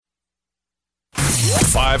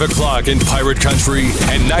5 o'clock in Pirate Country,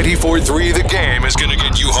 and 94.3 The Game is going to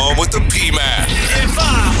get you home with the P-Man. In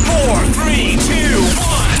 5, 4, 3, 2,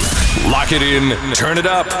 1. Lock it in, turn it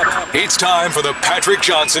up. It's time for the Patrick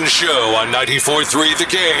Johnson Show on 94.3 The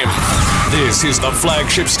Game. This is the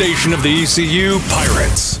flagship station of the ECU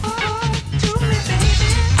Pirates.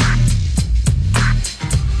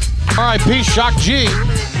 R.I.P. Shock G.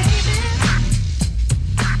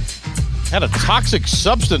 Had a toxic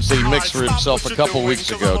substance that he mixed for himself a couple weeks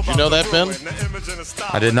ago. Did you know that, Ben?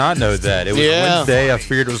 I did not know that. It was Wednesday. I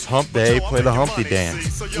figured it was hump day. Play the Humpty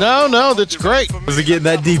dance. No, that's great. Was it getting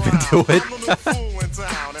that deep into it?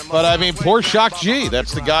 But, I mean, poor Shock G.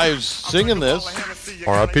 That's the guy who's singing this.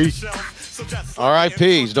 R.I.P.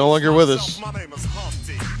 R.I.P. He's no longer with us.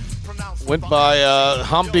 Went by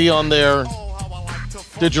Humpty on their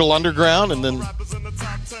Digital Underground, and then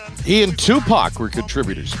he and Tupac were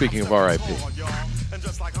contributors, speaking of R.I.P.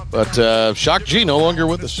 But Shock G no longer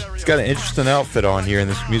with us. He's got an interesting outfit on here in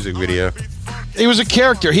this music video. He was a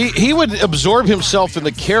character. He would absorb himself in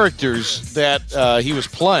the characters that he was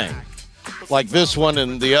playing, like this one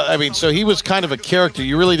and the. So he was kind of a character.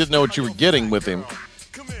 You really didn't know what you were getting with him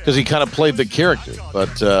because he kind of played the character.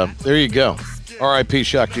 But there you go. R.I.P.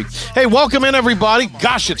 Shock G. Hey, welcome in, everybody.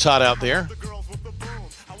 Gosh, it's hot out there.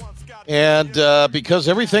 And because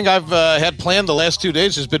everything I've had planned the last 2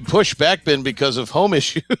 days has been pushed back, because of home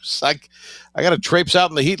issues, I got to traipse out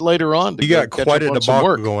in the heat later on. You got quite a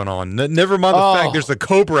debacle going on. Never mind the fact there's a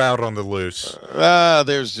cobra out on the loose.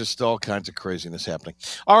 There's just all kinds of craziness happening.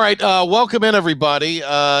 All right, welcome in, everybody.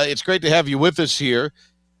 It's great to have you with us here.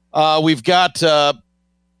 We've got a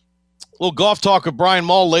little golf talk with Brian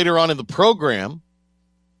Mull later on in the program.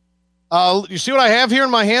 You see what I have here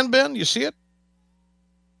in my hand, Ben? You see it?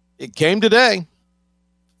 It came today.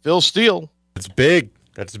 Phil Steele. It's big.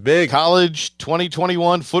 That's big. College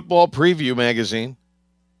 2021 Football Preview magazine.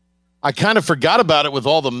 I kind of forgot about it with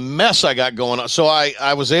all the mess I got going on. So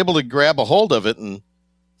I was able to grab a hold of it and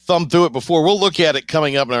thumb through it before. We'll look at it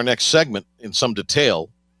coming up in our next segment in some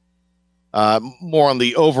detail. More on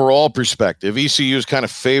the overall perspective. ECU is kind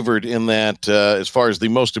of favored in that as far as the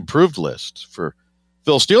most improved list for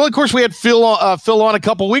Phil Steele. Of course, we had Phil on a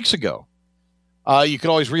couple weeks ago. You can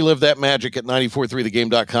always relive that magic at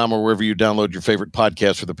 943thegame.com or wherever you download your favorite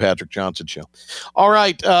podcast for the Patrick Johnson Show. All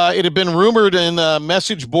right. It had been rumored in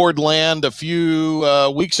message board land a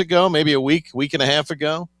few weeks ago, maybe a week and a half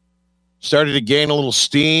ago. Started to gain a little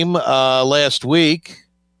steam last week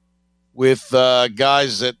with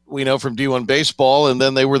guys that we know from D1 Baseball, and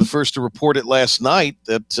then they were the first to report it last night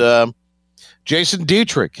that Jason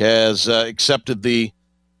Dietrich has accepted the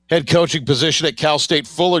head coaching position at Cal State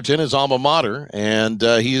Fullerton, his alma mater, and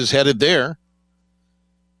he is headed there.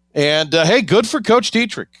 And, hey, good for Coach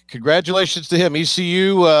Dietrich. Congratulations to him.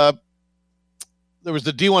 ECU, there was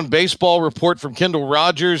the D1 Baseball report from Kendall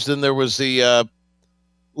Rogers, then there was the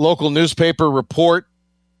local newspaper report.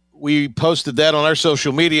 We posted that on our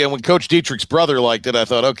social media, and when Coach Dietrich's brother liked it, I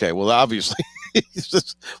thought, okay, well, obviously,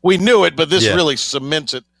 we knew it, but this really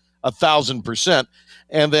cements it 1,000%.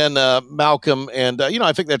 And then Malcolm, and,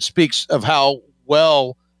 I think that speaks of how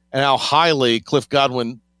well and how highly Cliff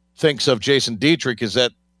Godwin thinks of Jason Dietrich is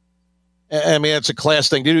that, it's a class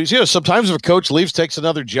thing to do. Sometimes if a coach leaves, takes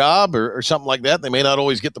another job or something like that, they may not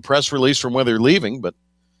always get the press release from when they're leaving, but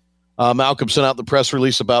Malcolm sent out the press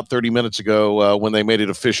release about 30 minutes ago when they made it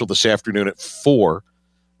official this afternoon at 4,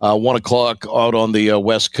 1 o'clock out on the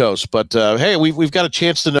West Coast. But, hey, we've got a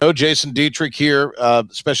chance to know Jason Dietrich here,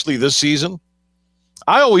 especially this season.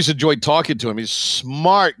 I always enjoyed talking to him. He's a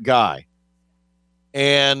smart guy.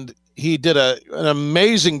 And he did an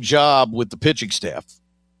amazing job with the pitching staff.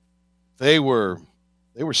 They were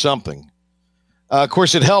something. Of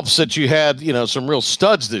course, it helps that you had, some real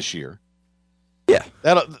studs this year. Yeah.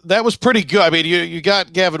 That was pretty good. You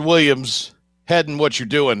got Gavin Williams heading what you're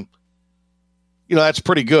doing. That's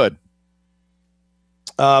pretty good.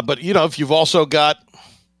 But, if you've also got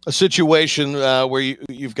a situation where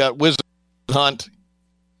you've got Wisdom Hunt.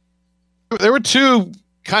 There were two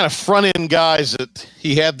kind of front-end guys that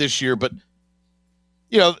he had this year, but,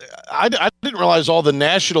 I didn't realize all the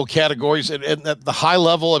national categories and at the high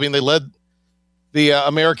level. They led the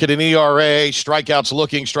American in ERA, strikeouts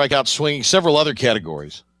looking, strikeouts swinging, several other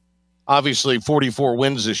categories. Obviously, 44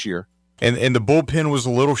 wins this year. And the bullpen was a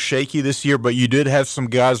little shaky this year, but you did have some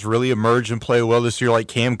guys really emerge and play well this year, like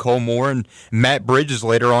Cam Colmore and Matt Bridges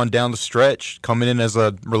later on down the stretch, coming in as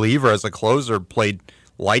a reliever, as a closer, played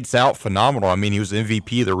lights out, phenomenal. He was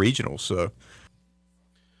MVP of the regional, so.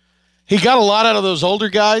 He got a lot out of those older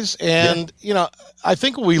guys, and, I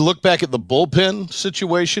think when we look back at the bullpen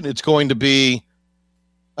situation, it's going to be,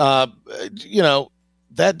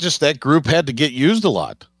 that group had to get used a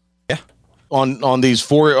lot. Yeah. On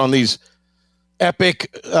these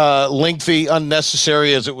epic, lengthy,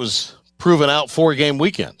 unnecessary, as it was proven out, 4-game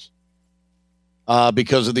weekends.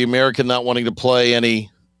 Because of the American not wanting to play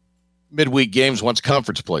any midweek games once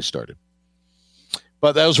conference play started.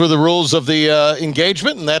 But those were the rules of the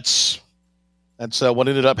engagement, and that's what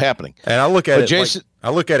ended up happening. And I look at Jason, I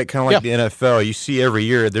look at it kind of like the NFL. You see every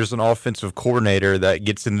year there's an offensive coordinator that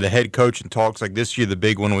gets into the head coach and talks. Like this year, the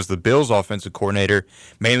big one was the Bills' offensive coordinator,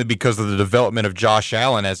 mainly because of the development of Josh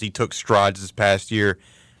Allen as he took strides this past year,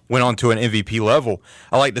 went on to an MVP level.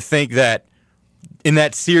 I like to think that in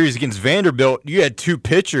that series against Vanderbilt, you had two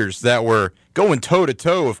pitchers that were going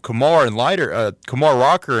toe-to-toe with Kumar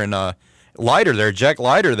Rocker and Leiter there, Jack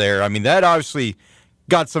Leiter there. I mean, that obviously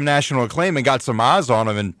got some national acclaim and got some eyes on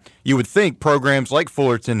him, and you would think programs like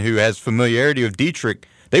Fullerton, who has familiarity with Dietrich,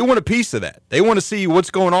 they want a piece of that. They want to see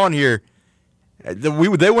what's going on here. They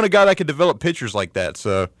want a guy that could develop pitchers like that,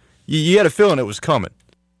 so you had a feeling it was coming.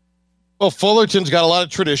 Well, Fullerton's got a lot of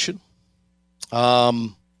tradition.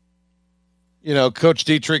 Coach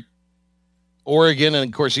Dietrich, Oregon, and,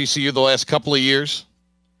 of course, ECU the last couple of years.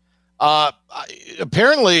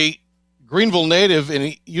 Apparently, Greenville native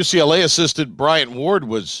and UCLA assistant Bryant Ward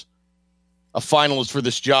was a finalist for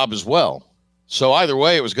this job as well. So either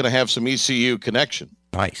way, it was going to have some ECU connection.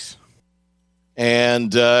 Nice.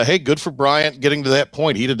 And, hey, good for Bryant getting to that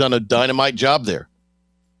point. He'd have done a dynamite job there.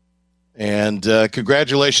 And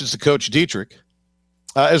congratulations to Coach Dietrich.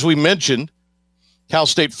 As we mentioned, Cal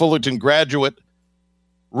State Fullerton graduate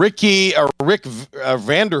Rick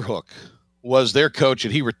Vanderhook was their coach,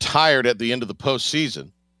 and he retired at the end of the postseason.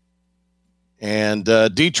 And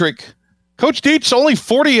Coach Dietrich's only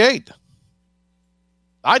 48.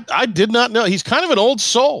 I did not know. He's kind of an old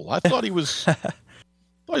soul. I thought he was a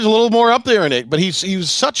little more up there in it, but he was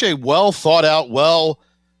such a well thought out, well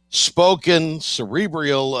spoken,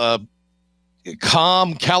 cerebral,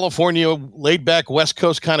 calm, California, laid back West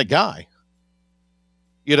Coast kind of guy.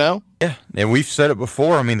 Yeah, and we've said it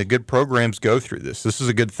before. I mean, the good programs go through this. This is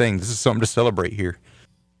a good thing. This is something to celebrate here.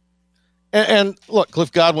 And look,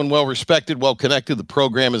 Cliff Godwin, well-respected, well-connected. The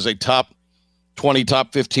program is a top 20,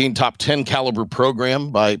 top 15, top 10 caliber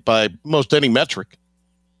program by most any metric.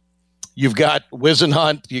 You've got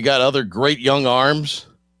Whisenhunt. You got other great young arms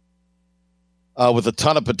with a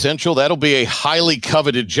ton of potential. That'll be a highly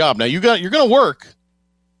coveted job. Now, you're going to work.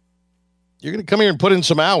 You're going to come here and put in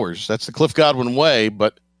some hours. That's the Cliff Godwin way,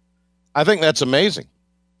 but I think that's amazing.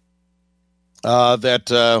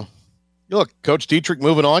 Look, Coach Dietrich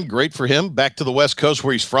moving on, great for him, back to the West Coast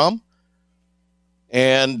where he's from,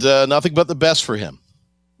 and nothing but the best for him.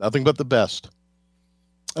 Nothing but the best.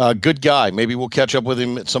 Good guy. Maybe we'll catch up with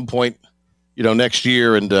him at some point, next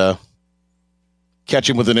year and catch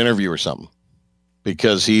him with an interview or something,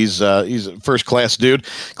 because he's a first-class dude.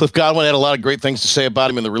 Cliff Godwin had a lot of great things to say about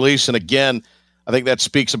him in the release, and again, I think that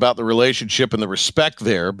speaks about the relationship and the respect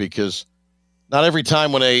there, because not every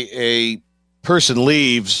time when a person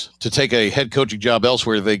leaves to take a head coaching job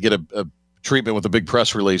elsewhere, they get a treatment with a big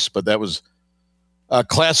press release. But that was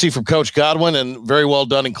classy from Coach Godwin, and very well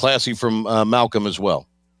done and classy from Malcolm as well,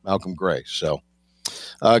 Malcolm Gray. So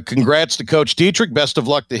congrats to Coach Dietrich. Best of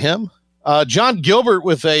luck to him. John Gilbert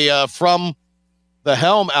with a From the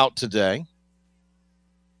Helm out today.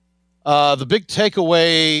 The big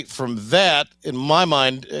takeaway from that, in my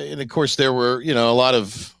mind, and of course there were, a lot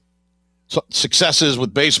of successes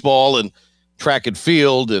with baseball and track and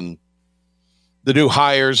field and the new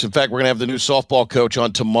hires. In fact, we're going to have the new softball coach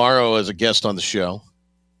on tomorrow as a guest on the show.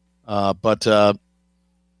 But there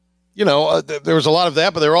was a lot of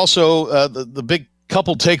that, but there were also the big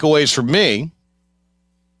couple takeaways for me.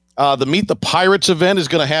 The Meet the Pirates event is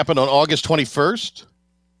going to happen on August 21st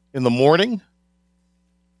in the morning.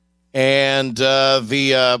 And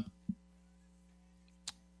the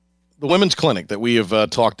women's clinic that we have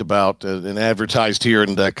talked about and advertised here,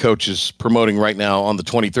 and Coach is promoting right now on the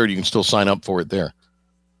 23rd. You can still sign up for it there.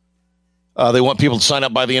 They want people to sign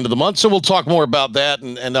up by the end of the month, so we'll talk more about that,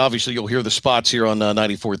 and obviously you'll hear the spots here on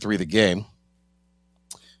 94.3 The Game.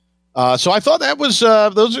 So I thought that was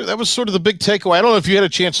that was sort of the big takeaway. I don't know if you had a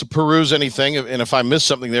chance to peruse anything, and if I missed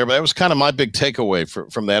something there, but that was kind of my big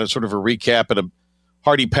takeaway from that. It's sort of a recap and a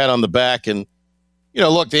hearty pat on the back. And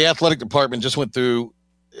look, the athletic department just went through,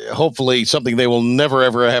 hopefully, something they will never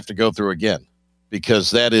ever have to go through again, because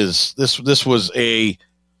this was a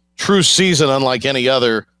true season unlike any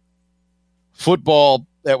other. Football,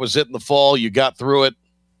 that was it in the fall. You got through it.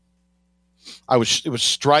 It was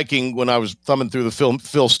striking when I was thumbing through the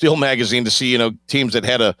Phil Steele magazine to see, teams that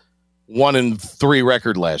had a 1-3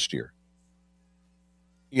 record last year.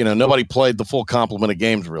 nobody played the full complement of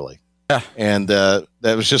games really. Yeah. And that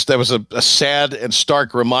was a sad and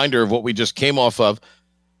stark reminder of what we just came off of.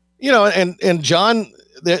 And John,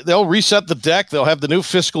 they'll reset the deck. They'll have the new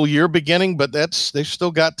fiscal year beginning, but they've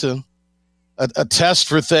still got to attest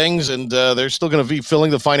for things, and they're still going to be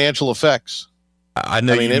feeling the financial effects. I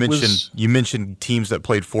know you mentioned teams that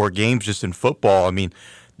played 4 games just in football. I mean,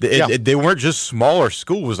 they weren't just smaller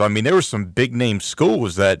schools. I mean, there were some big name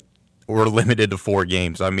schools that were limited to 4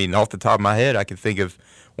 games. I mean, off the top of my head, I can think of,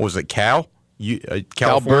 what was it, Cal?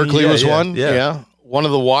 Cal Berkeley was one. Yeah. One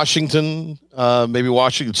of the Washington, maybe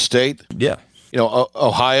Washington State. Yeah.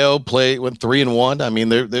 Ohio went 3-1. I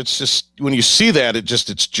mean, it's just, when you see that,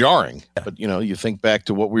 it's jarring. Yeah. But you think back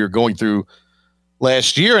to what we were going through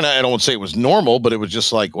last year, and I don't want to say it was normal, but it was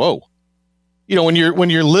just like, whoa. When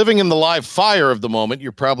you're living in the live fire of the moment,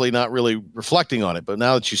 you're probably not really reflecting on it. But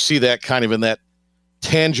now that you see that kind of in that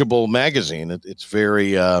tangible magazine, it's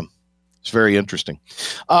very interesting.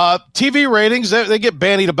 TV ratings, they get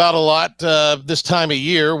bandied about a lot this time of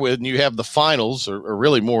year when you have the finals, or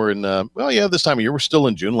really more in, this time of year. We're still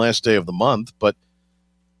in June, last day of the month. But,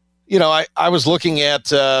 I was looking at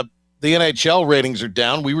the NHL ratings are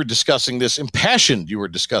down. We were discussing this, impassioned. You were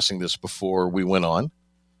discussing this before we went on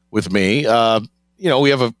with me. We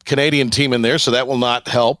have a Canadian team in there, so that will not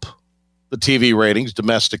help the TV ratings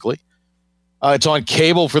domestically. It's on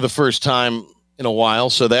cable for the first time in a while,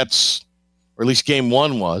 so that's, or at least game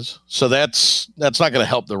 1 was. So that's not going to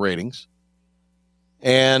help the ratings.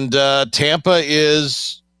 And Tampa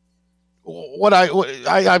is what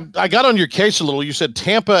I got on your case a little. You said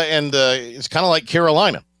Tampa and it's kind of like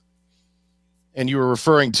Carolina. And you were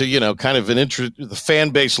referring to, kind of the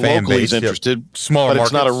fan base locally is interested. Yep. Smaller but markets.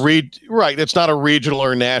 It's not it's not a regional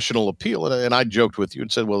or national appeal. And I joked with you and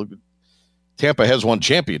said, well, Tampa has won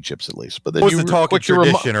championships at least. But then what's the talk of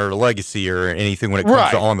tradition or legacy or anything when it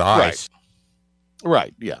comes to on the ice?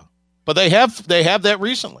 Right, yeah. But they have that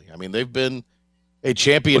recently. I mean, they've been a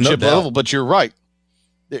championship level, but you're right.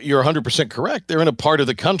 You're 100% correct. They're in a part of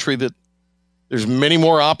the country that there's many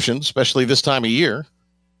more options, especially this time of year.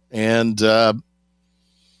 And, outside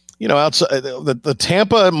the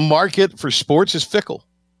Tampa market for sports is fickle.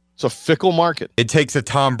 It's a fickle market. It takes a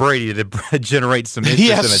Tom Brady to generate some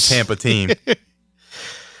interest in a Tampa team.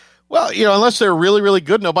 Well, unless they're really, really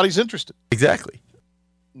good, nobody's interested. Exactly.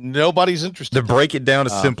 Nobody's interested. To break it down to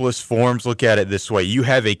simplest forms, look at it this way. You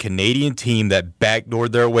have a Canadian team that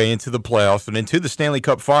backdoored their way into the playoffs and into the Stanley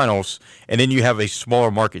Cup Finals, and then you have a smaller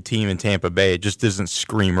market team in Tampa Bay. It just doesn't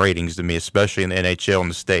scream ratings to me, especially in the NHL in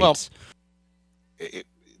the States. Well,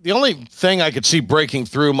 the only thing I could see breaking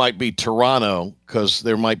through might be Toronto, because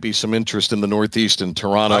there might be some interest in the Northeast in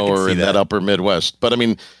Toronto or in that upper Midwest. But, I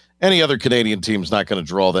mean, any other Canadian team's not going to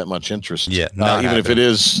draw that much interest. Yeah,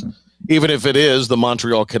 even if it is the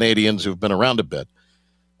Montreal Canadiens who've been around a bit.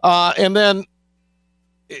 And then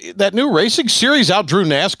that new racing series outdrew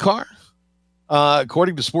NASCAR,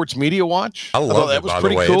 according to Sports Media Watch. I love that. Was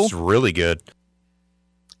pretty cool. It's really good.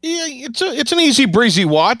 Yeah, it's an easy breezy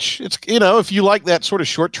watch. It's if you like that sort of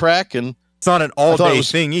short track, and it's not an all day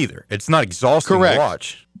thing either. It's not exhausting to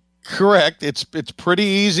watch. Correct. It's pretty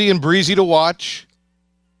easy and breezy to watch.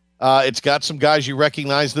 It's got some guys you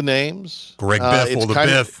recognize the names. Greg Biffle, the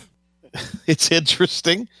Biff. It's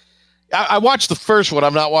interesting. I watched the first one.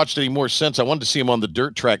 I've not watched any more since. I wanted to see him on the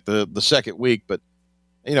dirt track the second week, but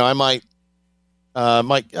I might I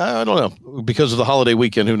don't know, because of the holiday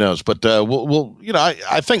weekend. Who knows? But we'll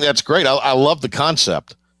I think that's great. I love the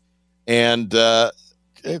concept, and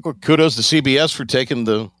kudos to CBS for taking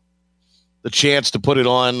the chance to put it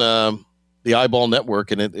on the Eyeball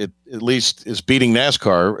Network, and it at least is beating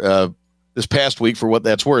NASCAR this past week for what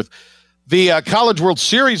that's worth. The College World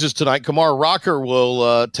Series is tonight. Kumar Rocker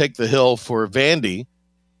will take the hill for Vandy.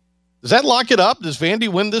 Does that lock it up? Does Vandy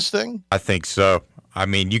win this thing? I think so. I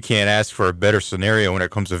mean, you can't ask for a better scenario when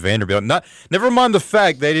it comes to Vanderbilt. Never mind the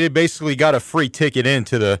fact that they basically got a free ticket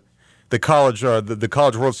into the college the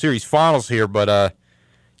College World Series finals here, but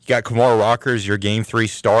you got Kumar Rocker as your Game 3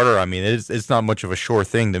 starter. I mean, it's not much of a sure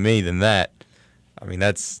thing to me than that. I mean,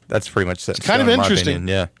 that's pretty much set in stone, kind of interesting. In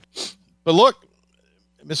my opinion. Yeah. But look,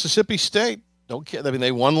 Mississippi State,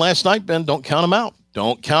 they won last night, Ben. Don't count them out.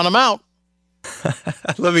 Don't count them out.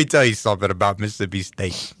 Let me tell you something about Mississippi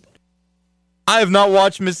State. I have not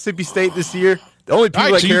watched Mississippi State this year. The only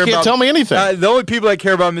people that care you can't tell me anything. The only people that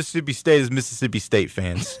care about Mississippi State is Mississippi State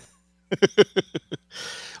fans.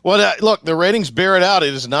 Well, look, the ratings bear it out.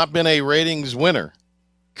 It has not been a ratings winner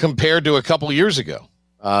compared to a couple years ago.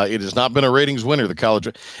 It has not been a ratings winner, the college.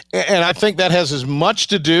 And I think that has as much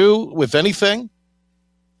to do with anything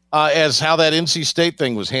as how that NC State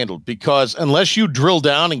thing was handled, because unless you drill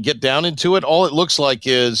down and get down into it, all it looks like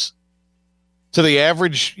is, to the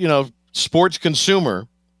average, sports consumer,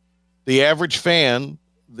 the average fan,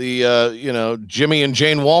 the Jimmy and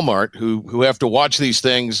Jane Walmart who have to watch these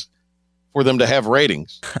things for them to have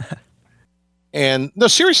ratings. And no,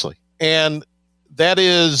 seriously. And that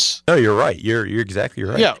is, no, you're right. You're exactly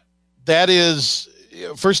right. Yeah. That is,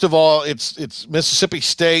 first of all, it's Mississippi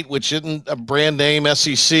State, which isn't a brand name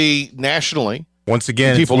SEC nationally. Once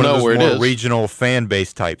again, people it's one know of where those it more is. Regional fan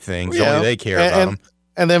base type things. Yeah. Only they care about them.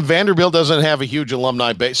 And then Vanderbilt doesn't have a huge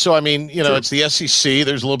alumni base. So, I mean, True. It's the SEC.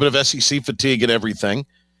 There's a little bit of SEC fatigue and everything.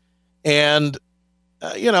 And,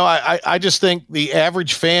 I just think the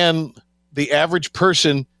average fan, the average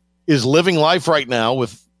person is living life right now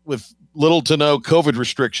with little to no COVID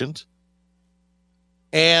restrictions.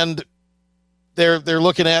 And they're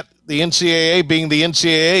looking at the NCAA being the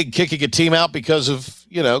NCAA, kicking a team out because of,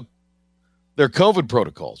 their COVID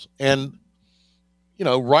protocols. And,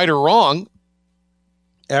 right or wrong,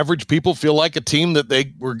 average people feel like a team that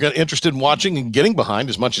they were interested in watching and getting behind,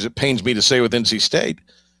 as much as it pains me to say with NC State,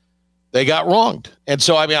 they got wronged. And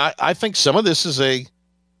so, I mean, I think some of this is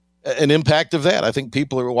an impact of that. I think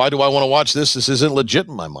people are, why do I want to watch this? This isn't legit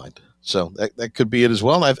in my mind. So that could be it as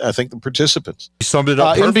well. And I think the participants. You summed it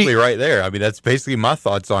up perfectly right there. I mean, that's basically my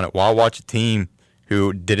thoughts on it. Why watch a team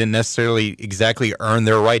who didn't necessarily exactly earn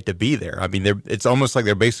their right to be there? I mean, it's almost like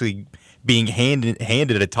they're basically being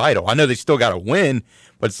handed a title. I know they still got to win,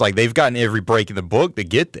 but it's like they've gotten every break in the book to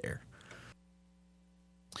get there.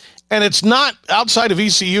 And it's not, outside of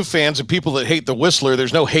ECU fans and people that hate the Whistler,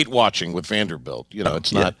 there's no hate watching with Vanderbilt.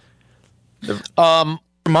 It's not.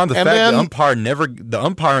 Remind the fact that the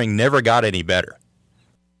umpiring never got any better.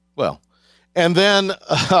 Well, and then,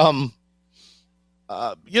 the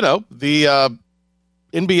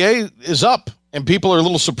NBA is up, and people are a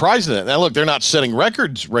little surprised in it. Now, look, they're not setting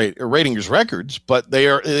ratings records, but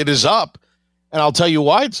it is up. And I'll tell you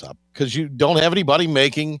why it's up, because you don't have anybody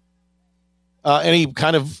making any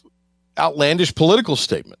kind of outlandish political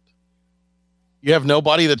statement. You have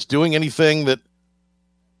nobody that's doing anything that,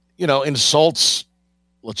 insults,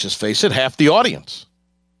 let's just face it, half the audience.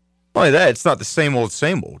 Not only that, it's not the same old,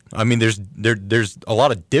 same old. I mean, there's a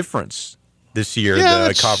lot of difference this year in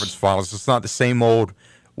the conference finals. It's not the same old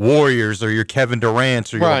Warriors or your Kevin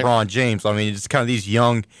Durant's or your LeBron James. I mean, it's kind of these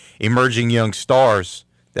emerging young stars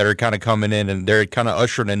that are kind of coming in, and they're kind of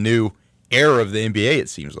ushering a new era of the NBA, it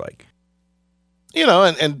seems like.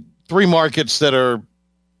 And three markets that are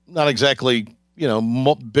not exactly,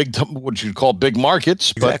 big, what you'd call big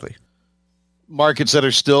markets, exactly. But markets that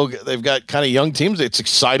are still, they've got kind of young teams. It's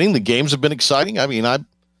exciting. The games have been exciting. I mean, I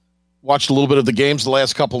watched a little bit of the games the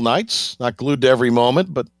last couple nights, not glued to every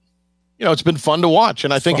moment, but, it's been fun to watch.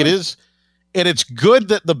 And I think it is. And it's good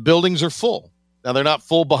that the buildings are full. Now, they're not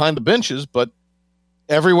full behind the benches, but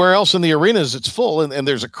everywhere else in the arenas, it's full. And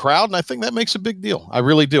there's a crowd, and I think that makes a big deal. I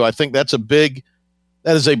really do. I think that is a big,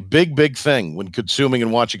 big thing when consuming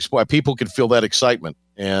and watching sport. People can feel that excitement.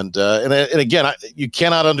 And again, you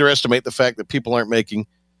cannot underestimate the fact that people aren't making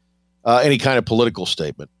any kind of political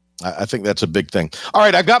statement. I think that's a big thing. All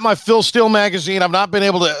right, I've got my Phil Steele magazine. I've not been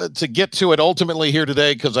able to get to it ultimately here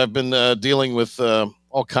today because I've been dealing with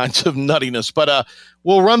all kinds of nuttiness. But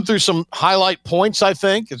we'll run through some highlight points, I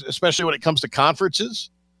think, especially when it comes to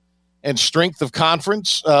conferences and strength of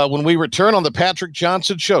conference when we return on the Patrick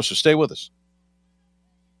Johnson Show. So stay with us.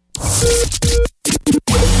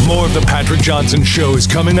 More of the Patrick Johnson Show is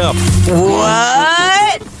coming up.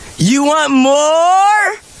 What? You want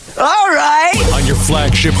more? All right. On your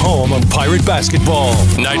flagship home of Pirate basketball.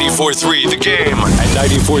 94.3 The Game and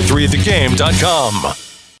 94.3thegame.com.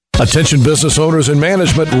 Attention business owners and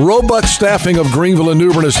management, Roebuck Staffing of Greenville and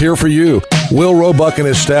New Bern is here for you. Will Roebuck and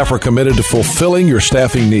his staff are committed to fulfilling your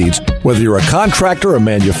staffing needs. Whether you're a contractor, a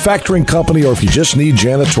manufacturing company, or if you just need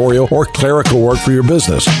janitorial or clerical work for your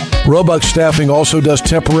business. Roebuck Staffing also does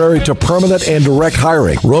temporary to permanent and direct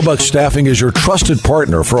hiring. Roebuck Staffing is your trusted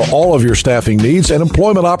partner for all of your staffing needs and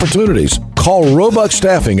employment opportunities. Call Roebuck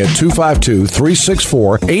Staffing at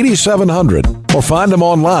 252-364-8700 or find them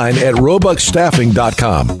online at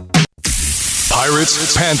roebuckstaffing.com.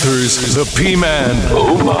 Pirates, Panthers, the P-Man.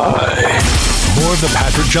 Oh, my. More of the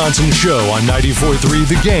Patrick Johnson Show on 94.3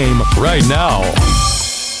 The Game right now.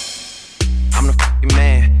 I'm the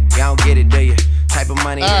man. Y'all don't get it, do you? Type of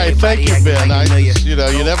money. All right, thank you, Ben.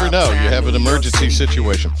 You never know. You have an emergency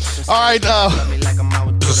situation. All right.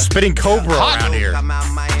 There's a spitting cobra around here.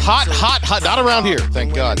 Hot. Not around here,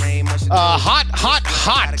 thank God. Hot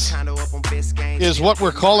is what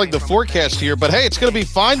we're calling the forecast here. But, hey, it's going to be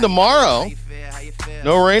fine tomorrow.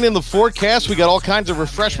 No rain in the forecast. We got all kinds of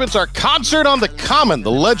refreshments. Our concert on the Common,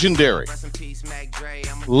 the legendary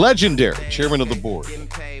chairman of the board,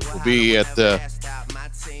 will be at the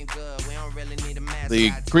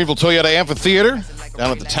Greenville Toyota Amphitheater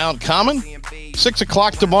down at the Town Common. 6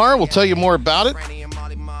 o'clock tomorrow. We'll tell you more about it.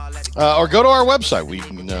 Or go to our website. We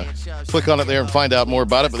can click on it there and find out more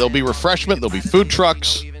about it. But there'll be refreshment. There'll be food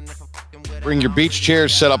trucks. Bring your beach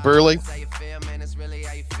chairs set up early.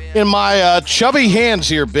 In my chubby hands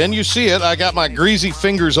here, Ben, you see it. I got my greasy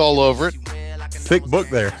fingers all over it. Thick book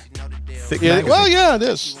there. Thick Yeah, well, yeah, it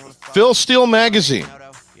is. Phil Steele Magazine.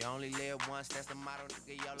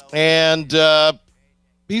 And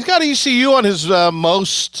he's got ECU on his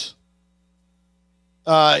most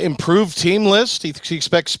improved team list. He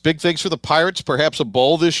expects big things for the Pirates, perhaps a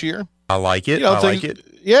bowl this year. I like it. I like it.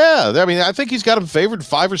 Yeah, I mean, I think he's got him favored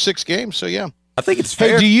 5 or 6 games. So yeah, I think it's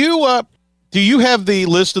fair. Hey, do you have the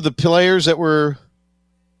list of the players that were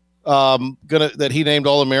that he named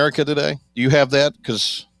All-America today? Do you have that?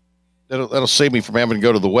 Because that'll save me from having to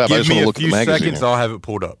go to the web. I Give just me want to a look at few the magazine. seconds. Here. I'll have it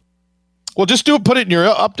pulled up. Well, just put it in your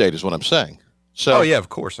update is what I'm saying. So, Oh yeah, of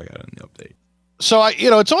course I got it in the update. So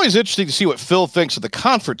it's always interesting to see what Phil thinks of the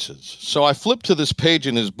conferences. So I flipped to this page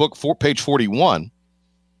in his book, page 41.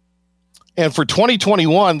 And for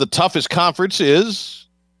 2021, the toughest conference is,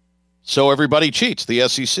 so everybody cheats, the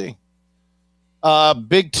SEC.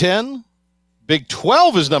 Big 10, Big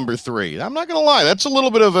 12 is number 3. I'm not going to lie. That's a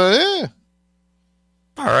little bit of a,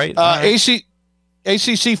 All right.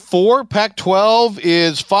 ACC 4, Pac-12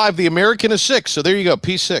 is 5. The American is 6. So there you go,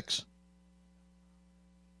 P6.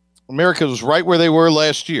 America was right where they were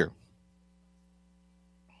last year.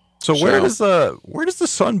 So where does the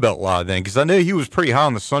Sun Belt lie then? Because I know he was pretty high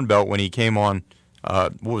on the Sun Belt when he came on.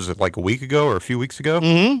 What was it, like a week ago or a few weeks ago?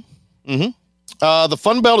 The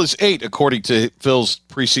Fun Belt is 8 according to Phil's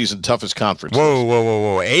preseason toughest conference.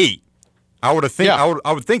 Whoa! 8. I would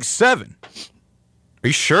think 7. Are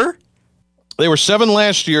you sure? They were 7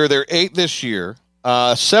 last year. They're 8 this year.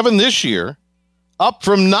 7 this year, up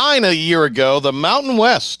from 9 a year ago. The Mountain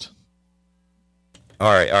West.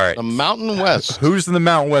 All right. The Mountain West. Who's in the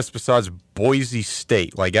Mountain West besides Boise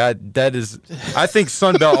State? I think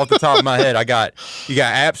Sun Belt off the top of my head. You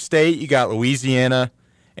got App State, you got Louisiana,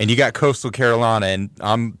 and you got Coastal Carolina. And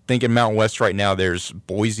I'm thinking Mountain West right now. There's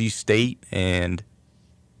Boise State and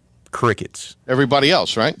Crickets. Everybody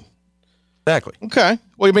else, right? Exactly. Okay.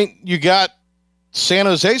 Well, I mean, you got San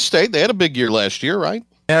Jose State. They had a big year last year, right?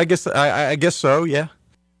 Yeah, I guess so. Yeah.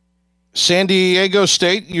 San Diego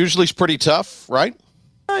State usually is pretty tough, right?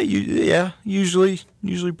 Usually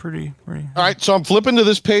pretty. All right, so I'm flipping to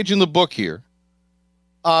this page in the book here.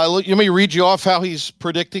 Let me read you off how he's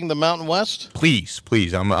predicting the Mountain West. Please.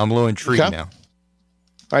 I'm a little intrigued now. All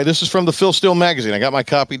right, this is from the Phil Steele magazine. I got my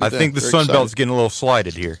copy today. I think the Sun Belt's getting a little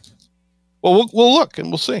slighted here. Well, we'll look and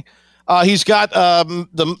we'll see. He's got in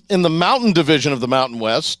the Mountain Division of the Mountain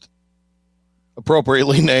West,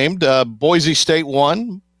 appropriately named, Boise State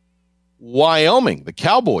 1, Wyoming, the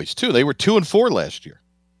Cowboys 2. They were 2-4 last year.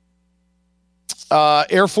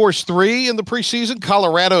 Air Force 3 in the preseason.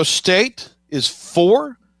 Colorado State is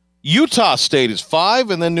 4. Utah State is 5,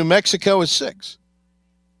 and then New Mexico is 6.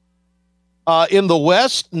 In the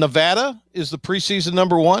West, Nevada is the preseason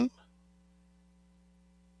number 1.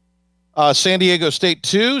 San Diego State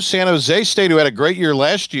 2. San Jose State, who had a great year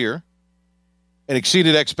last year and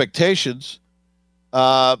exceeded expectations.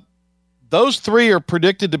 Those 3 are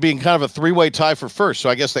predicted to be in kind of a 3-way tie for first. So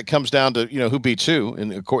I guess that comes down to, who beats who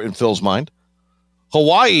in Phil's mind.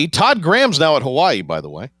 Hawaii, Todd Graham's now at Hawaii, by the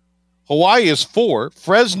way. Hawaii is 4.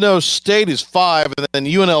 Fresno State is 5, and then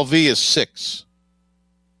UNLV is 6.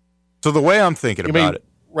 So the way I'm thinking about it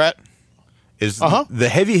is the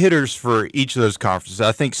heavy hitters for each of those conferences.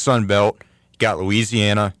 I think Sun Belt, you got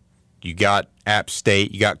Louisiana, you got App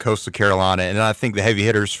State, you got Coastal Carolina, and I think the heavy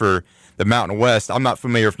hitters for the Mountain West, I'm not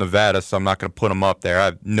familiar with Nevada, so I'm not going to put them up there. I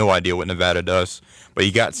have no idea what Nevada does. But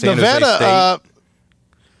you got San Jose State.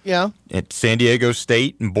 And San Diego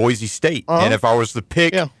State and Boise State. And if I was to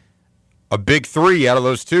pick a big 3 out of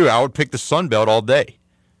those 2, I would pick the Sun Belt all day.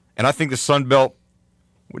 And I think the Sun Belt,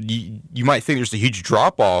 you might think there's a huge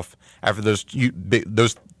drop-off after those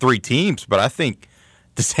 3 teams, but I think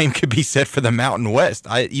the same could be said for the Mountain West.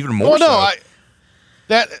 Even more so.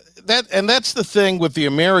 That's the thing with the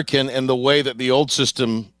American and the way that the old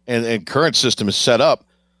system and current system is set up.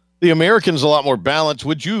 The American's a lot more balanced.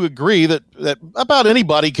 Would you agree that about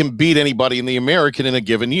anybody can beat anybody in the American in a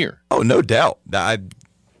given year? Oh, no doubt.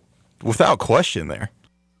 Without question there.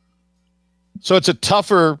 So it's a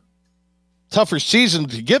tougher season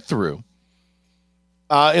to get through.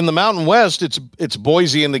 In the Mountain West, it's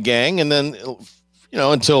Boise and the gang, and then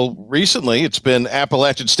until recently, it's been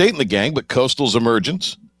Appalachian State in the gang, but Coastal's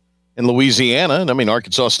emergence in Louisiana. And I mean,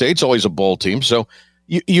 Arkansas State's always a bowl team. So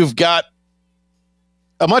you've got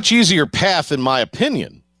a much easier path, in my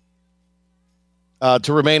opinion,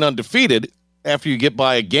 to remain undefeated after you get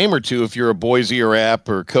by a game or two if you're a Boise or App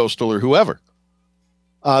or Coastal or whoever,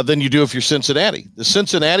 than you do if you're Cincinnati. The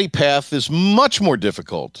Cincinnati path is much more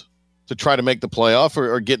difficult to try to make the playoff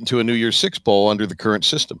or get into a New Year's Six bowl under the current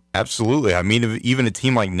system. Absolutely. I mean, even a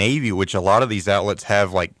team like Navy, which a lot of these outlets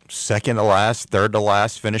have like second to last, third to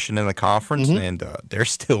last finishing in the conference, and they're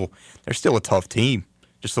still a tough team.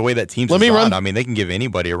 Just the way that team's designed, I mean, they can give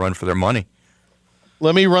anybody a run for their money.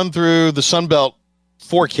 Let me run through the Sun Belt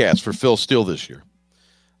forecast for Phil Steele this year.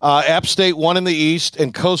 App State won in the East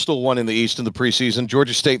and Coastal won in the East in the preseason.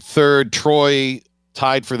 Georgia State third. Troy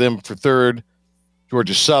tied for them for third.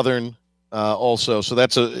 Georgia Southern also. So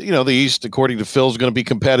that's the East, according to Phil, is going to be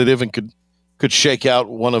competitive and could shake out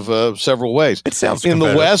one of several ways. It sounds in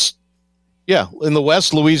the West. Yeah, in the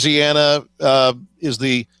West, Louisiana is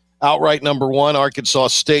the outright number one. Arkansas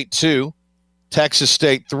State 2, Texas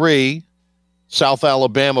State 3, South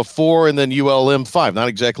Alabama 4, and then ULM 5. Not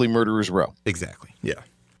exactly Murderer's Row. Exactly. Yeah.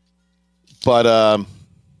 But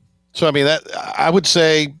so I mean that I would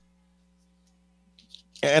say.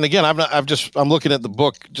 And again, I'm looking at the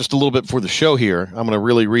book just a little bit for the show here. I'm going to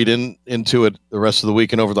really read into it the rest of the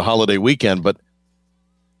week and over the holiday weekend. But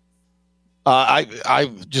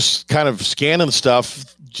I just kind of scanning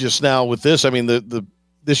stuff just now with this. I mean,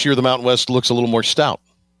 this year the Mountain West looks a little more stout.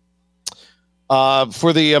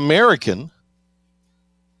 For the American,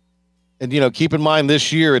 and keep in mind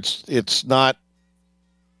this year it's not.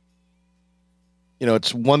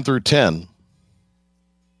 It's 1 through 10.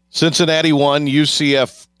 Cincinnati 1,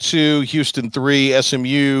 UCF 2, Houston 3,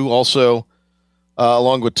 SMU also,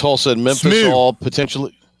 along with Tulsa and Memphis, all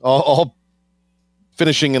potentially all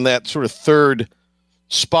finishing in that sort of third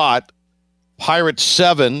spot. Pirates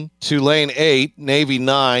 7, Tulane 8, Navy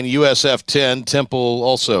 9, USF 10, Temple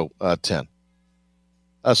also 10.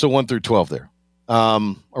 So 1 through 12 there,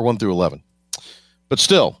 or 1 through 11. But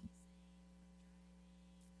still.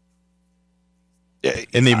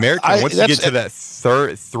 In the American, once you get to that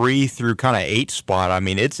 3 through kind of 8 spot, I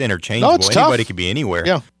mean, it's interchangeable. No, it's Anybody tough. could be anywhere.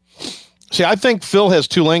 Yeah. See, I think Phil has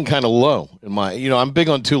Tulane kind of low in my. I'm big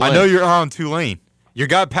on Tulane. I know you're on Tulane. Your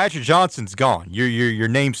guy Patrick Johnson's gone. Your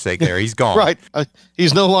namesake there, he's gone. Right,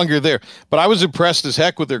 he's no longer there. But I was impressed as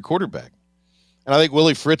heck with their quarterback, and I think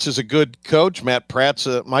Willie Fritz is a good coach. Michael Pratt,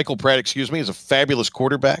 is a fabulous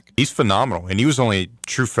quarterback. He's phenomenal, and he was only a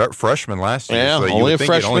true freshman last year. Yeah, so only you a would think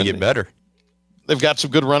freshman. it'd only get better. They've got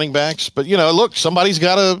some good running backs, but look, somebody's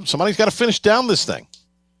got to finish down this thing.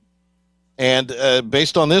 And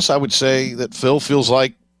based on this, I would say that Phil feels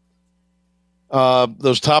like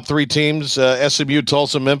those top 3 teams, SMU,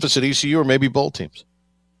 Tulsa, Memphis, and ECU, are maybe bowl teams.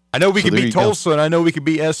 I know we could beat Tulsa, and I know we could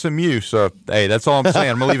beat SMU. So hey, that's all I'm saying.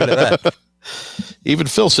 I'm gonna leave it at that. Even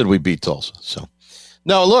Phil said we beat Tulsa. So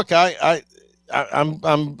no, look, I'm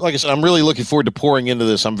like I said, I'm really looking forward to pouring into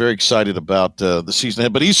this. I'm very excited about the season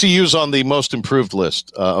ahead. But ECU's on the most improved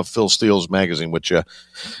list of Phil Steele's magazine, which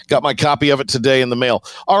got my copy of it today in the mail.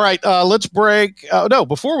 All right, let's break. No,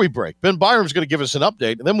 before we break, Ben Byram's going to give us an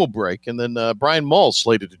update, and then we'll break. And then Brian Mull's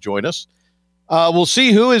slated to join us. We'll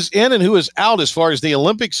see who is in and who is out as far as the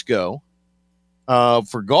Olympics go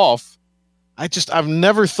for golf. I've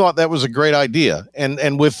never thought that was a great idea.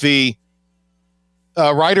 And with the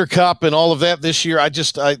Ryder Cup and all of that this year,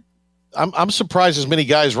 I'm surprised as many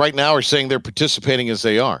guys right now are saying they're participating as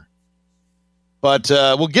they are. But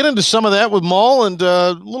we'll get into some of that with Mull and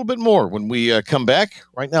a little bit more when we come back.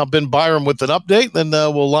 Right now, Ben Byram with an update. Then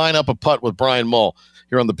we'll line up a putt with Brian Mull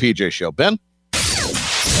here on the PJ Show. Ben?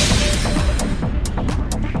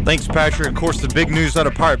 Thanks, Patrick. Of course, the big news out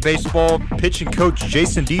of Pirate Baseball, pitching coach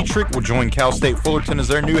Jason Dietrich will join Cal State Fullerton as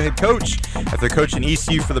their new head coach after coaching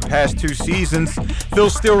ECU for the past 2 seasons. Phil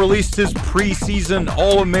Steele released his preseason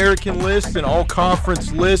All-American list and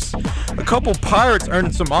All-Conference list. A couple Pirates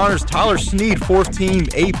earning some honors. Tyler Snead, 4th team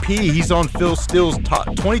AP. He's on Phil Steele's top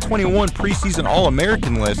 2021 preseason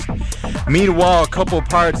All-American list. Meanwhile, a couple of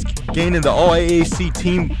Pirates gaining the All-AAC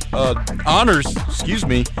team honors.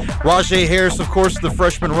 Rajay Harris, of course, the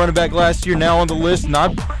freshman running back last year, now on the list.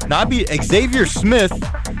 Xavier Smith,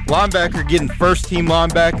 linebacker, getting first-team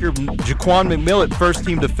linebacker. Jaquan McMillan,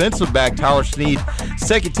 first-team defensive back. Tyler Snead,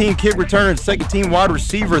 second-team kick returner, second-team wide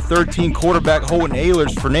receiver. Third-team quarterback Holton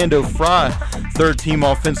Ahlers. Fernando Fry, third-team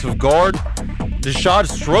offensive guard. Deshad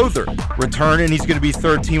Strother returning. He's going to be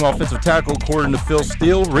third-team offensive tackle, according to Phil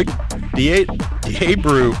Steele. Rick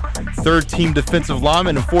Diabru, third-team defensive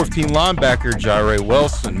lineman, and fourth-team linebacker, Jaire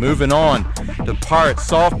Wilson. Moving on, The Pirates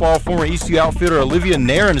softball former ECU outfielder Olivia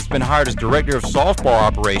Nairn has been hired as director of softball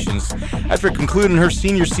operations after concluding her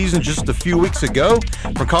senior season just a few weeks ago.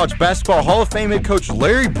 From College Basketball Hall of Fame head coach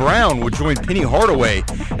Larry Brown will join Penny Hardaway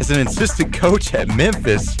as an assistant coach at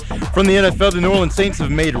Memphis. From the NFL, the New Orleans Saints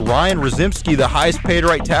have made Ryan Rozemski the highest paid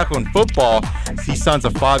right tackle in football as he signs a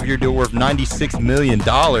 5-year deal worth $96 million,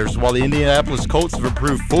 while the Indianapolis Colts have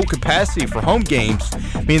approved full capacity for home games,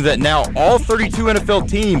 meaning that now all 32 NFL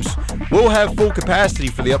teams will have full capacity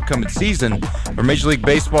for the upcoming season. For Major League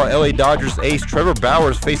Baseball, LA Dodgers ace Trevor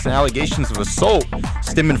Bauer is facing allegations of assault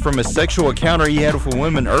stemming from a sexual encounter he had with a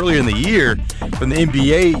woman earlier in the year. From the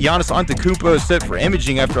NBA, Giannis Antetokounmpo is set for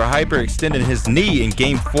imaging after hyperextending his knee in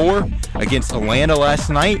Game 4 against Atlanta last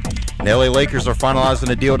night. And the LA Lakers are finalizing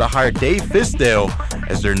a deal to hire Dave Fisdale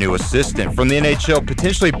as their new assistant. From the NHL,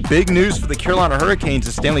 potentially big news for the Carolina Hurricanes.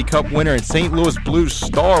 The Stanley Cup winner and St. Louis Blues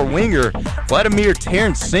star winger Vladimir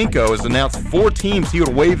Tarasenko has announced 4 teams he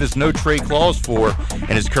would waive his no-trade clause for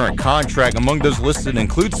in his current contract. Among those listed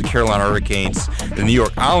includes the Carolina Hurricanes, the New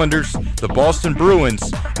York Islanders, the Boston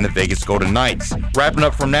Bruins, and the Vegas Golden Knights. Wrapping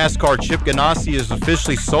up from NASCAR, Chip Ganassi has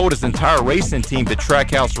officially sold his entire racing team to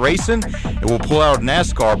Trackhouse Racing and will pull out of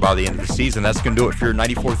NASCAR by the end of the season. That's going to do it for your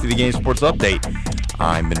 94 Through the Game Sports Update.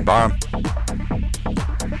 I'm Ben Byram.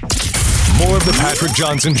 More of the Patrick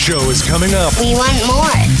Johnson Show is coming up. We want more.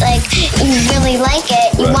 Like, you really like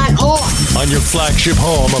it. You want more. On your flagship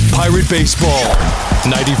home of Pirate Baseball.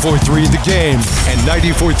 94.3 The Game and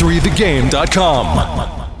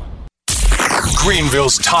 94.3thegame.com.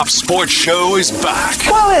 Greenville's top sports show is back.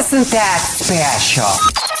 Well, isn't that special?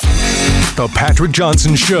 The Patrick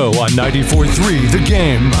Johnson Show on 94.3 The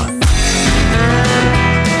Game.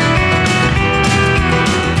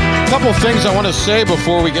 Couple things I want to say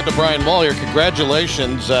before we get to Brian Mull here.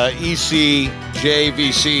 Congratulations,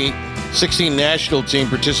 ECJVC 16 national team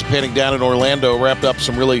participating down in Orlando. Wrapped up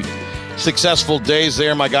some really successful days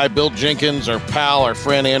there. My guy Bill Jenkins, our pal, our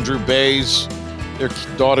friend Andrew Bays, their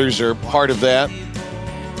daughters are part of that.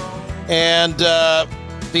 And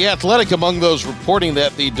The Athletic, among those reporting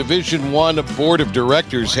that the Division I Board of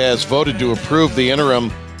Directors has voted to approve the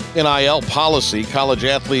interim NIL policy. College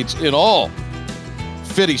athletes in all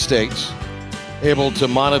 50 states able to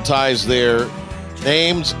monetize their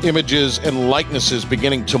names, images, and likenesses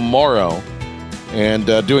beginning tomorrow. And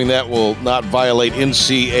doing that will not violate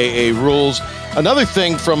NCAA rules. Another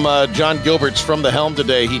thing from John Gilbert's From the Helm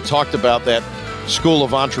today, he talked about that School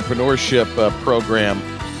of Entrepreneurship program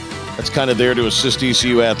that's kind of there to assist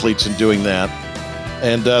ECU athletes in doing that.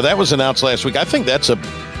 And that was announced last week. I think that's a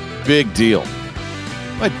big deal.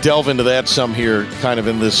 I might delve into that some here kind of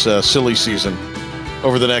in this silly season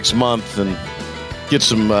over the next month and get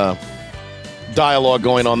some dialogue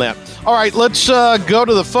going on that. All right, let's go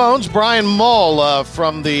to the phones. Brian Mull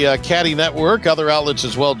from the Caddy Network, other outlets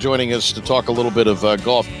as well, joining us to talk a little bit of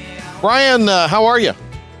golf. Brian, how are you?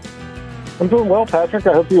 I'm doing well, Patrick.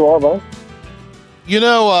 I hope you are, though. You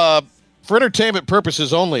know, for entertainment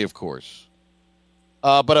purposes only, of course.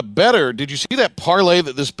 But a bettor, did you see that parlay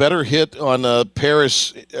that this bettor hit on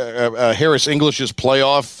Harris English's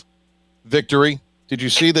playoff victory? Did you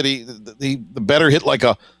see that the bettor hit like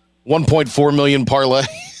a 1.4 million parlay?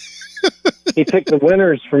 He picked the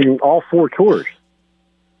winners from all 4 tours.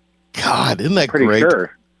 God, isn't that pretty great?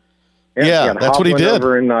 Sure. Yeah, that's what he did.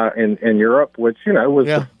 Over in Europe, which, you know, was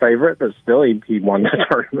the favorite, but still he won the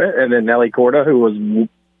tournament. And then Nelly Corda, who was,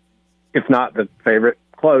 if not the favorite,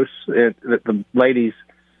 close. The ladies'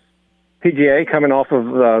 PGA coming off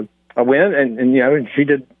of a win, and you know, she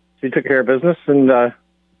took care of business. And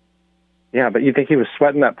yeah, but you think he was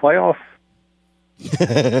sweating that playoff?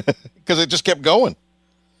 Because it just kept going.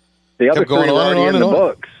 The other 3 were already in the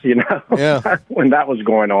books, you know, when that was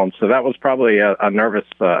going on. So that was probably a nervous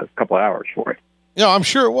couple of hours for him. Yeah, I'm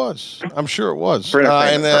sure it was. For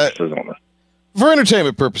entertainment purposes only. For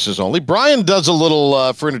entertainment purposes only. Brian does a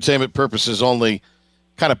little, for entertainment purposes only,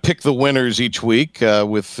 kind of pick the winners each week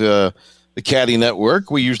with the Caddy Network.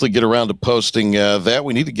 We usually get around to posting that.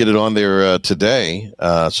 We need to get it on there today,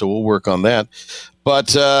 so we'll work on that. But,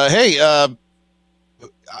 hey,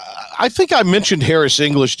 I think I mentioned Harris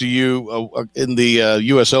English to you in the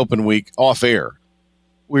U.S. Open week off air.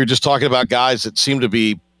 We were just talking about guys that seem to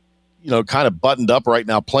be, you know, kind of buttoned up right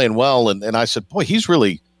now, playing well. And I said, boy, he's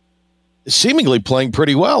really seemingly playing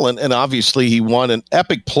pretty well. And obviously he won an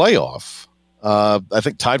epic playoff. I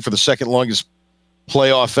think tied for the second longest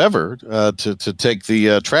playoff ever to take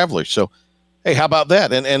the Travelers. So, hey, how about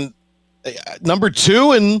that? And number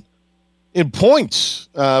 2 in points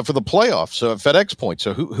for the playoffs, so FedEx points.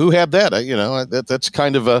 So who had that? You know, that's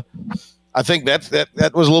kind of I think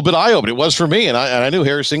that was a little bit eye-opening. It was for me, and I knew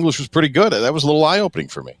Harris English was pretty good. That was a little eye-opening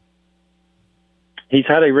for me. He's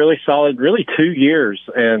had a really solid, really 2 years,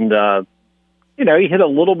 and he hit a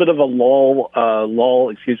little bit of a lull,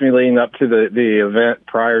 leading up to the event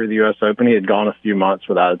prior to the U.S. Open. He had gone a few months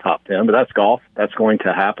without a top 10, but that's golf. That's going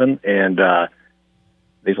to happen, and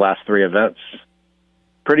these last 3 events,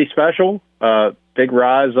 pretty special. Big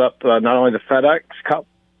rise up not only the FedEx Cup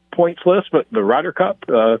points list, but the Ryder Cup,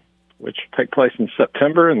 which take place in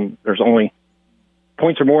September, and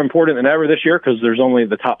points are more important than ever this year because there's only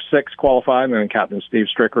the top 6 qualifying, and then Captain Steve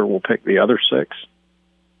Stricker will pick the other 6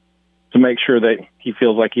 to make sure that he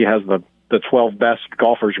feels like he has the 12 best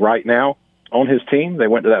golfers right now on his team. They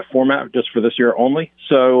went to that format just for this year only.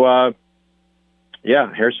 So,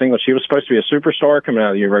 Harris English, he was supposed to be a superstar coming out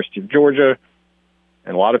of the University of Georgia,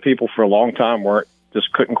 and a lot of people for a long time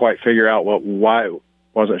couldn't quite figure out why it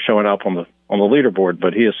wasn't showing up on the leaderboard,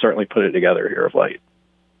 but he has certainly put it together here of late.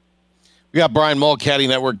 We got Brian Mull,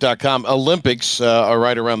 CaddyNetwork.com. Olympics are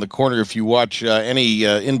right around the corner. If you watch any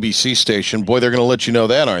NBC station, boy, they're going to let you know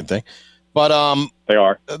that, aren't they? But they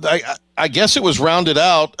are. I guess it was rounded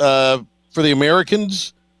out for the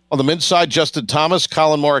Americans on the men's side. Justin Thomas,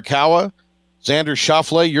 Colin Morikawa, Xander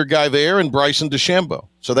Schauffele, your guy there, and Bryson DeChambeau.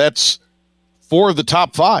 So that's 4 of the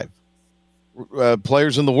top 5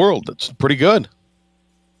 players in the world. That's pretty good.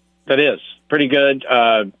 That is pretty good.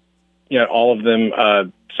 All of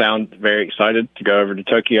them sound very excited to go over to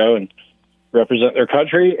Tokyo and represent their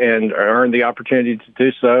country and earn the opportunity to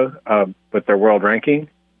do so with their world ranking.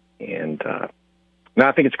 And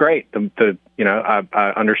I think it's great.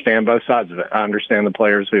 I understand both sides of it. I understand the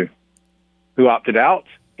players who opted out,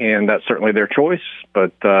 and that's certainly their choice.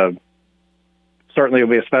 But certainly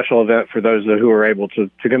it'll be a special event for those who are able to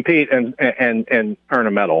compete and earn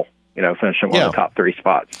a medal. Finishing one of the top 3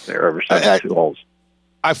 spots there over 72 holes.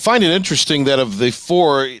 I find it interesting that of the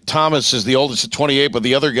 4, Thomas is the oldest at 28, but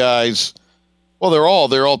the other guys, well,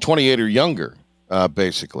 they're all 28 or younger,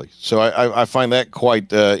 basically. So I find that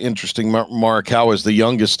quite interesting. Morikawa is the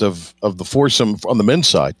youngest of the foursome on the men's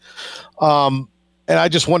side. And I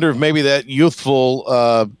just wonder if maybe that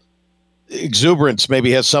youthful exuberance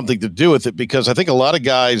maybe has something to do with it, because I think a lot of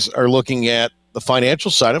guys are looking at the financial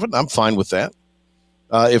side of it, and I'm fine with that.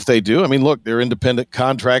 If they do, I mean, look, they're independent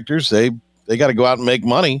contractors. They got to go out and make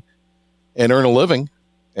money and earn a living,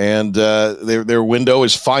 and their window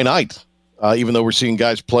is finite. Even though we're seeing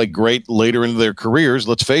guys play great later into their careers,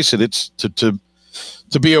 let's face it, it's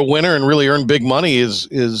to be a winner and really earn big money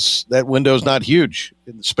is that window is not huge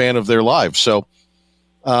in the span of their lives. So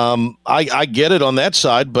I get it on that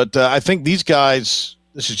side, but I think these guys,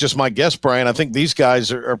 this is just my guess, Brian, I think these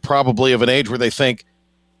guys are probably of an age where they think,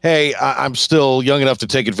 hey, I'm still young enough to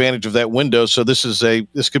take advantage of that window, so this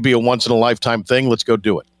could be a once-in-a-lifetime thing. Let's go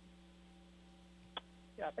do it.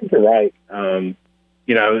 Yeah, I think you're right.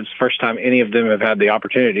 It's the first time any of them have had the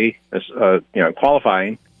opportunity,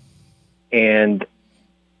 qualifying, and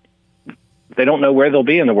they don't know where they'll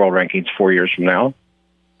be in the world rankings 4 years from now.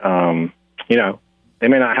 They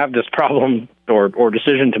may not have this problem or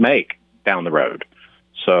decision to make down the road.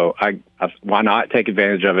 So why not take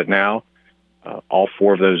advantage of it now? All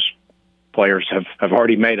 4 of those players have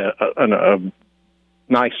already made a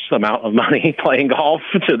nice amount of money playing golf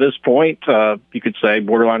to this point. You could say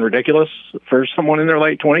borderline ridiculous for someone in their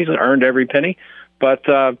late 20s that earned every penny. But,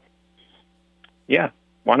 why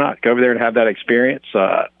not go over there and have that experience?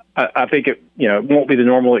 I think it won't be the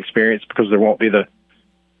normal experience because there won't be the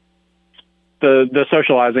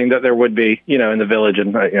socializing that there would be, in the village.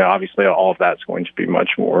 And, obviously all of that's going to be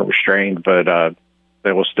much more restrained, but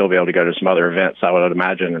they will still be able to go to some other events, I would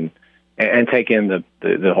imagine, and take in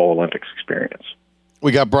the whole Olympics experience.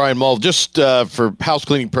 We got Brian Mull. Just for house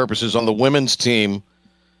cleaning purposes, on the women's team,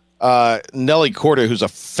 Nelly Korda, who's a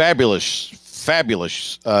fabulous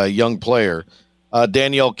young player,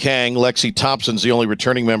 Danielle Kang, Lexi Thompson's the only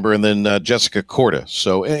returning member, and then Jessica Korda.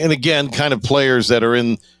 So, and again, kind of players that are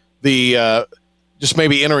in the just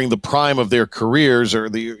maybe entering the prime of their careers, or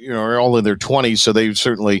are all in their 20s, so they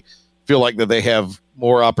certainly feel like that they have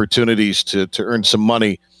more opportunities to earn some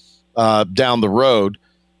money down the road.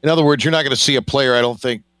 In other words, you're not going to see a player, I don't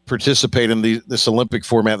think, participate in this Olympic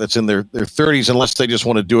format that's in their 30s unless they just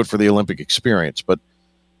want to do it for the Olympic experience. But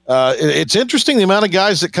it's interesting the amount of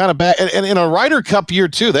guys that kind of back, and in a Ryder Cup year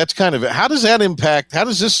too, that's kind of, how does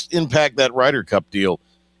this impact that Ryder Cup deal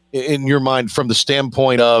in your mind from the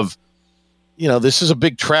standpoint of, this is a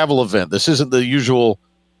big travel event. This isn't the usual,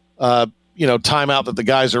 timeout that the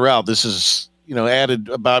guys are out. This is, added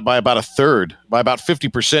by about a third, by about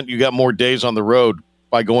 50%. You got more days on the road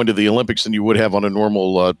by going to the Olympics than you would have on a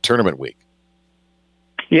normal tournament week.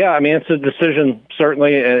 Yeah, I mean, it's a decision,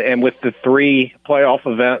 certainly, and with the 3 playoff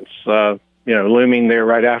events, looming there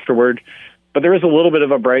right afterward. But there is a little bit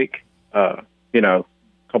of a break, a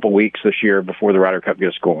couple weeks this year before the Ryder Cup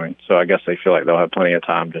gets going. So I guess they feel like they'll have plenty of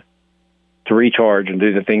time to recharge and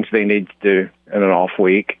do the things they need to do in an off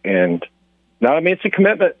week. And no, I mean, it's a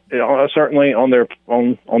commitment, certainly on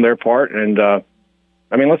their part. And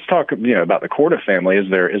let's talk, about the Korda family. Is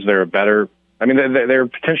there a better? I mean, they're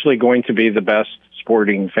potentially going to be the best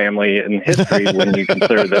sporting family in history when you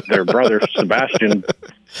consider that their brother Sebastian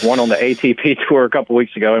won on the ATP Tour a couple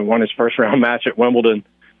weeks ago and won his first round match at Wimbledon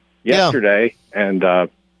yesterday. Yeah.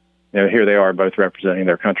 And here they are, both representing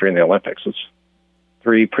their country in the Olympics. It's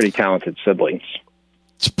 3 pretty talented siblings.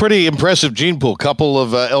 It's a pretty impressive gene pool. Couple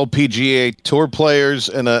of LPGA Tour players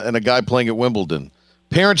and a guy playing at Wimbledon.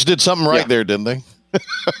 Parents did something right there, didn't they?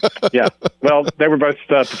 Yeah. Well, they were both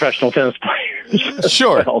professional tennis players.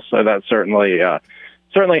 Sure. Well, so that certainly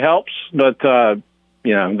helps. But the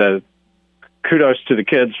kudos to the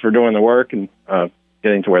kids for doing the work and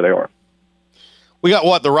getting to where they are. We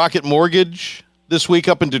got the Rocket Mortgage this week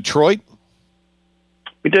up in Detroit?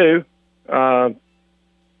 We do.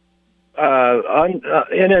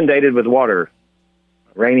 Inundated with water.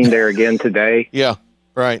 Raining there again today. Yeah,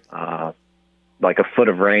 right. Like a foot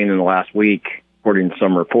of rain in the last week, according to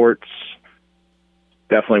some reports.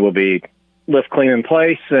 Definitely will be lift, clean in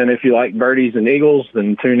place. And if you like birdies and eagles,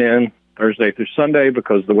 then tune in Thursday through Sunday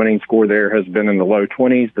because the winning score there has been in the low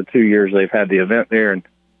 20s the 2 years they've had the event there. And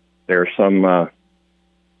there are some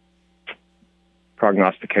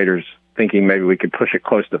prognosticators thinking maybe we could push it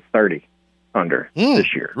close to 30 under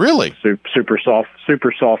this year. Really? Super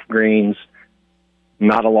soft greens,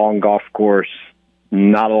 not a long golf course,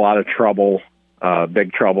 not a lot of trouble,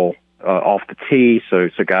 big trouble off the tee. So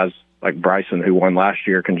guys like Bryson, who won last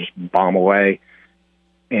year, can just bomb away.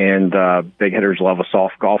 And big hitters love a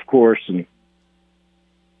soft golf course. And,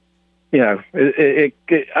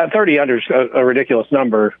 30 under is a ridiculous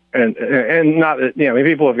number. And not that,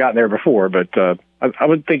 people have gotten there before, but I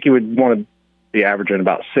would think you would want to be averaging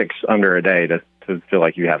about 6 under a day to feel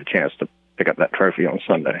like you have a chance to pick up that trophy on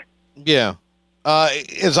Sunday. Yeah.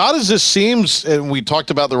 As odd as this seems, and we talked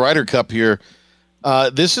about the Ryder Cup here,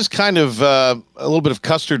 this is kind of a little bit of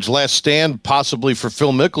Custard's last stand, possibly for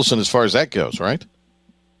Phil Mickelson as far as that goes, right?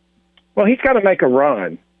 Well, he's got to make a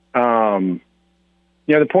run. The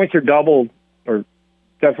points are doubled, or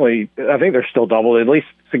definitely, I think they're still doubled, at least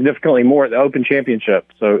significantly more at the Open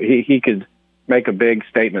Championship. So he could make a big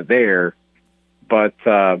statement there. But,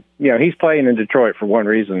 he's playing in Detroit for one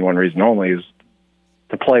reason only, is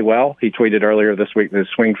to play well. He tweeted earlier this week that his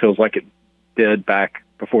swing feels like it did back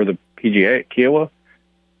before the PGA at Kiowa.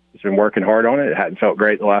 He's been working hard on it. It hadn't felt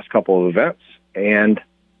great the last couple of events. And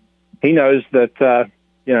he knows that,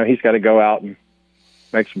 he's got to go out and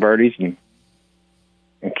make some birdies and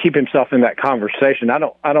keep himself in that conversation. I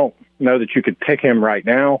don't know that you could pick him right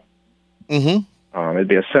now. Mm-hmm. It'd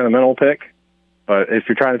be a sentimental pick. But if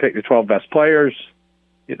you're trying to pick the 12 best players,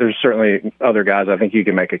 there's certainly other guys I think you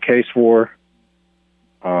can make a case for.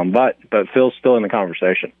 But Phil's still in the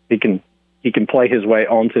conversation. He can play his way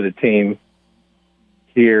onto the team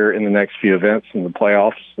here in the next few events in the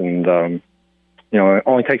playoffs, and it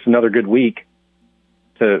only takes another good week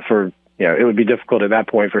it would be difficult at that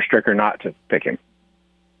point for Stricker not to pick him.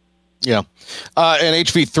 Yeah. And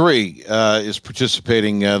HV3 is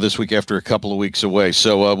participating this week after a couple of weeks away.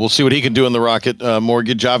 So we'll see what he can do in the Rocket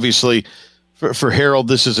Mortgage. Obviously, for Harold,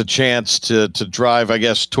 this is a chance to drive, I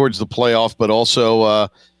guess, towards the playoff, but also,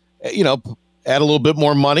 add a little bit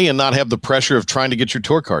more money and not have the pressure of trying to get your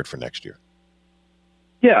tour card for next year.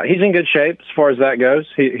 Yeah, he's in good shape as far as that goes.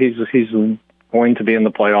 He's going to be in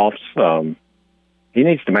the playoffs. He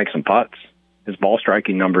needs to make some putts. His ball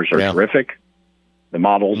striking numbers are terrific. The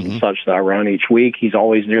models and such that I run each week, he's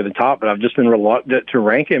always near the top, but I've just been reluctant to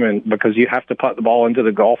rank him because you have to putt the ball into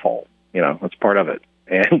the golf hole. That's part of it.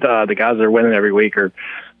 And the guys that are winning every week are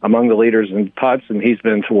among the leaders in putts, and he's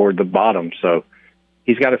been toward the bottom. So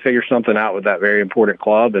he's got to figure something out with that very important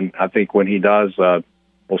club, and I think when he does,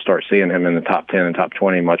 we'll start seeing him in the top 10 and top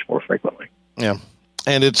 20 much more frequently. Yeah.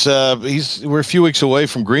 And it's we're a few weeks away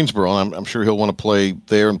from Greensboro, and I'm sure he'll want to play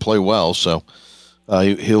there and play well. So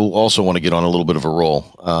he'll also want to get on a little bit of a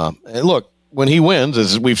roll. And look, when he wins,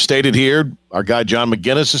 as we've stated here, our guy John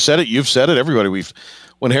McGinnis has said it. You've said it. Everybody.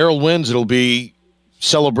 When Harold wins, it'll be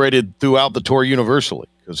celebrated throughout the tour universally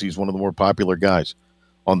because he's one of the more popular guys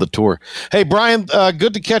on the tour. Hey, Brian,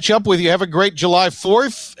 good to catch up with you. Have a great July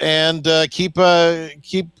 4th, and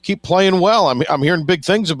keep playing well. I'm hearing big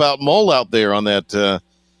things about Mole out there on that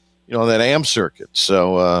that AM circuit.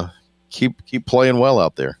 So keep playing well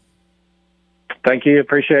out there. Thank you.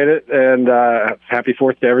 Appreciate it. And happy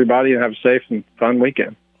 4th to everybody, and have a safe and fun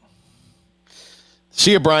weekend.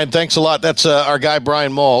 See you, Brian. Thanks a lot. That's our guy,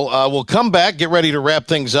 Brian Mull. We'll come back, get ready to wrap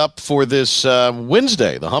things up for this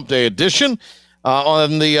Wednesday, the Hump Day edition,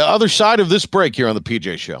 on the other side of this break here on the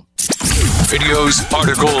PJ Show. Videos,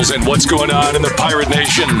 articles, and what's going on in the Pirate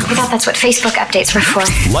Nation. I thought that's what Facebook updates were for.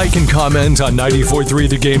 Like and comment on 94.3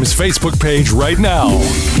 The Game's Facebook page right now.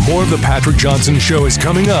 More of the Patrick Johnson Show is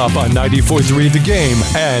coming up on 94.3 The Game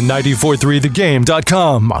and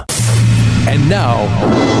 94.3thegame.com. And now,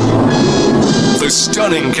 the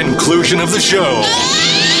stunning conclusion of the show.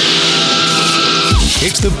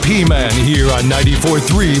 It's the P-Man here on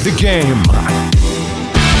 94.3 The Game.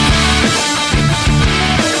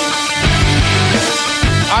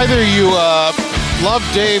 Either you love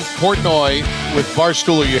Dave Portnoy with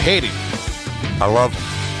Barstool or you hate him. I love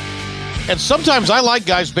him. And sometimes I like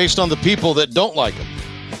guys based on the people that don't like him.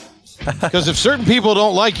 Because if certain people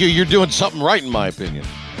don't like you, you're doing something right, in my opinion.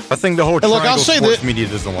 I think the whole triangle sports media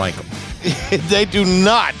doesn't like him. They do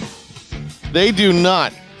not. They do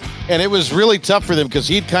not. And it was really tough for them because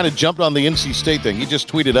he'd kind of jumped on the NC State thing. He just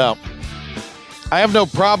tweeted out, I have no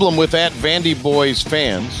problem with at Vandy Boys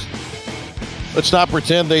fans. Let's not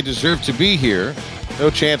pretend they deserve to be here. No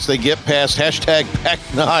chance they get past hashtag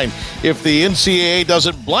Pac-9 if the NCAA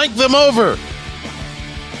doesn't blank them over.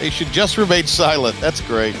 They should just remain silent. That's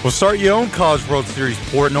great. Well, start your own College World Series,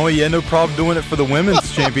 Portnoy. You had no problem doing it for the women's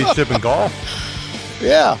championship in golf.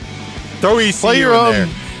 Yeah. Throw ECU Play your own. there.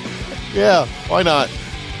 Yeah, why not?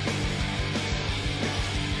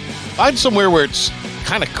 Find somewhere where it's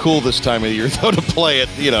kind of cool this time of year, though, to play it.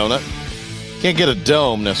 You know, can't get a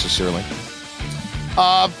dome necessarily.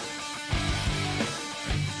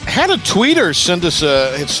 Had a tweeter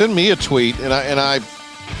send me a tweet, and I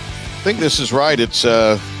think this is right. It's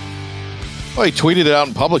well, he tweeted it out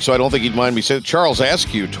in public, so I don't think he'd mind me saying. Charles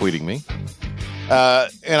Askew tweeting me,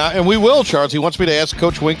 and we will, Charles. He wants me to ask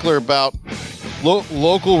Coach Winkler about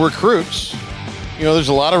local recruits. You know, there's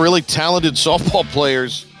a lot of really talented softball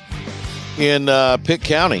players in Pitt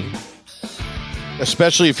County,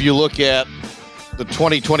 especially if you look at the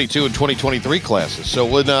 2022 and 2023 classes. So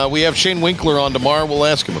when we have Shane Winkler on tomorrow, we'll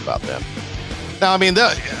ask him about that. Now, I mean,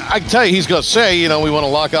 I can tell you he's going to say, you know, we want to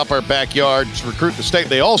lock up our backyards, recruit the state.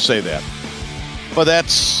 They all say that. But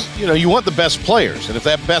that's, you know, you want the best players. And if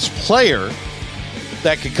that best player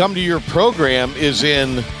that could come to your program is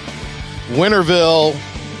in Winterville,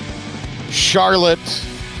 Charlotte,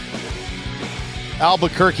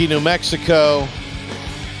 Albuquerque, New Mexico,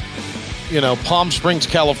 you know, Palm Springs,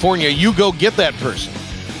 California, you go get that person.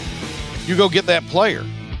 You go get that player.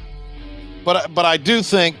 But I do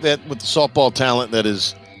think that with the softball talent that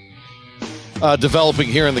is developing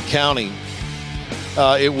here in the county,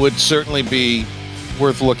 it would certainly be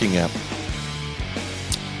worth looking at.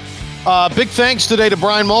 Big thanks today to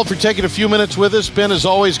Brian Mull for taking a few minutes with us. Ben, as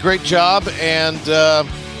always, great job. And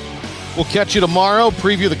we'll catch you tomorrow.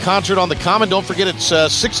 Preview the concert on the Common. Don't forget, it's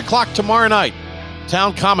 6 o'clock tomorrow night.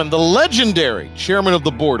 Town Common. The legendary chairman of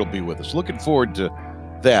the board will be with us. Looking forward to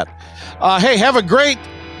that. Hey, have a great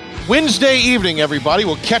Wednesday evening, everybody.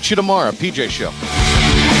 We'll catch you tomorrow. PJ Show.